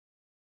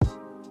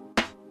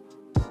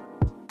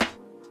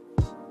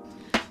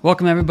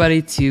Welcome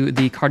everybody to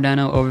the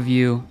Cardano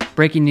overview,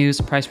 breaking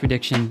news, price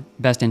prediction,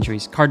 best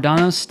entries.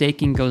 Cardano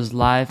staking goes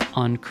live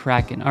on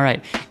Kraken. All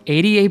right,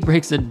 ADA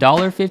breaks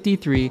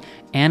 $1.53.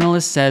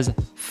 Analyst says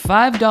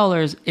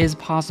 $5 is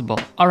possible.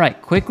 All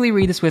right, quickly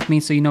read this with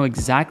me so you know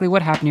exactly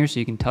what happened here so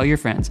you can tell your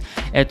friends.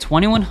 At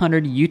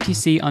 2100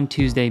 UTC on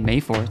Tuesday, May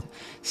 4th,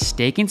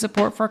 staking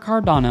support for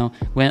Cardano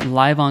went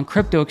live on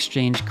crypto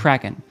exchange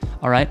Kraken.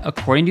 All right,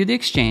 according to the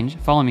exchange,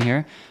 follow me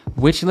here,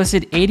 which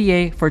listed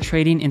ADA for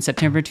trading in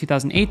September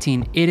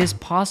 2018, it is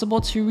possible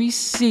to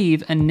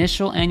receive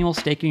initial annual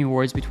staking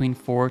rewards between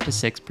 4 to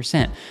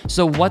 6%.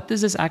 So what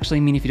does this actually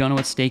mean if you don't know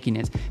what staking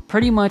is?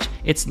 Pretty much,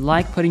 it's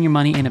like putting your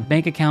money in a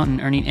bank account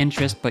and earning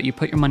interest, but you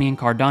put your money in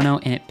Cardano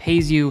and it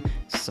pays you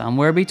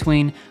somewhere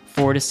between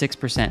 4 to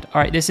 6%.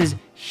 All right, this is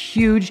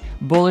huge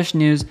bullish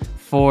news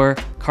for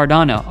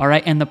Cardano, all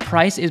right? And the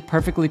price is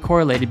perfectly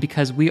correlated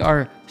because we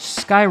are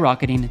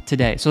skyrocketing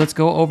today. So let's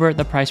go over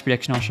the price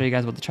prediction. I'll show you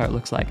guys what the chart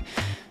looks like.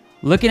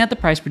 Looking at the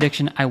price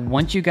prediction, I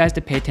want you guys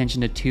to pay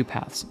attention to two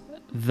paths.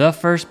 The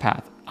first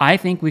path, I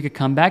think we could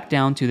come back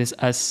down to this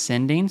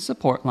ascending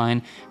support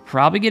line,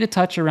 probably get a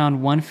touch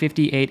around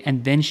 158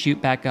 and then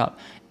shoot back up.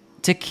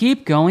 To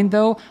keep going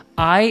though,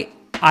 I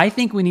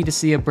think we need to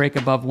see a break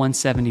above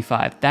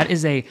 175. That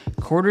is a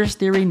quarters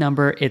theory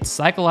number. It's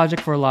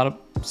psychological for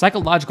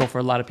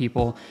a lot of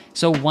people.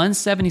 So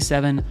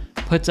 177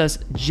 puts us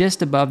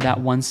just above that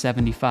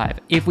 175.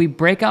 If we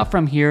break out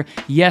from here,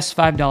 yes,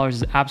 $5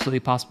 is absolutely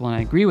possible, and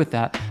I agree with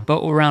that.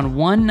 But around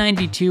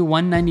 192,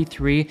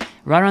 193,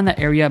 right around that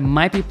area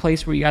might be a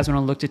place where you guys want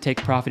to look to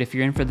take profit if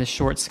you're in for the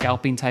short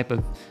scalping type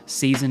of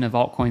season of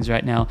altcoins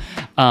right now.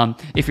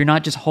 If you're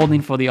not just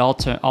holding for the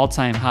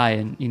all-time high,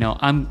 and you know,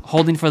 I'm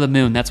holding for the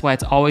moon. That's why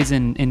it's always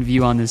in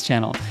view on this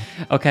channel.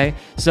 Okay,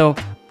 so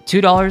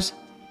 $2.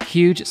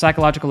 Huge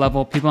psychological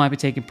level. People might be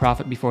taking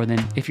profit before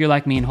then. If you're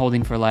like me and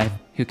holding for life,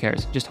 who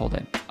cares? Just hold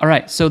it. All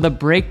right, so the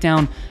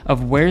breakdown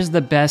of where's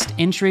the best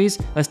entries,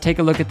 let's take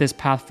a look at this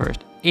path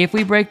first. If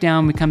we break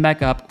down, we come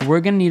back up, we're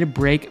gonna need to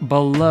break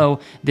below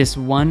this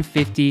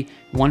 150,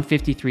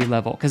 153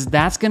 level, because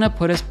that's gonna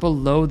put us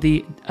below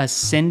the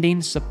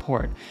ascending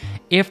support.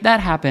 If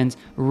that happens,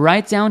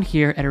 right down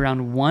here at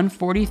around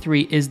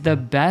 143 is the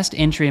best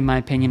entry in my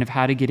opinion of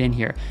how to get in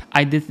here.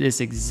 I did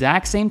this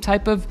exact same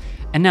type of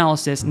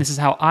analysis, and this is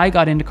how I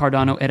got into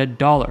Cardano at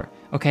 $1,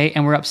 okay?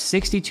 And we're up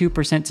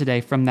 62% today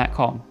from that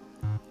call.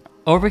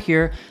 Over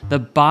here, the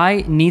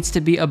buy needs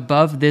to be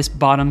above this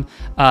bottom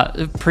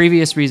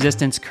previous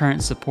resistance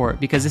current support,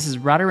 because this is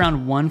right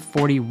around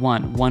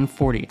 141,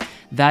 140.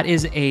 That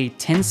is a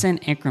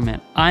 10-cent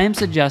increment. I am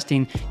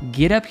suggesting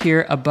get up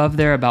here above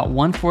there about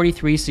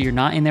 143 so you're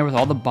not in there with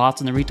all the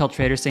bots and the retail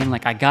traders saying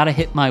like, I gotta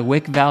hit my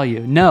wick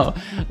value. No,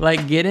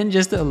 like get in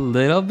just a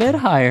little bit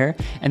higher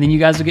and then you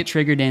guys will get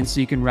triggered in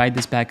so you can ride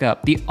this back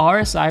up. The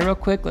RSI real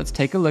quick, let's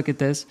take a look at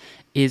this,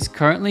 is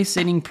currently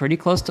sitting pretty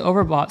close to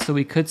overbought, so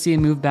we could see a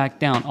move back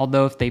down.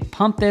 Although if they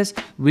pump this,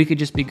 we could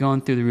just be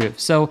going through the roof.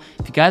 So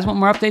if you guys want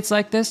more updates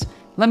like this,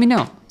 let me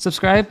know.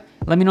 Subscribe,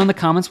 let me know in the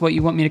comments what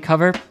you want me to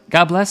cover.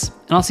 God bless,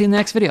 and I'll see you in the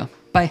next video.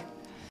 Bye.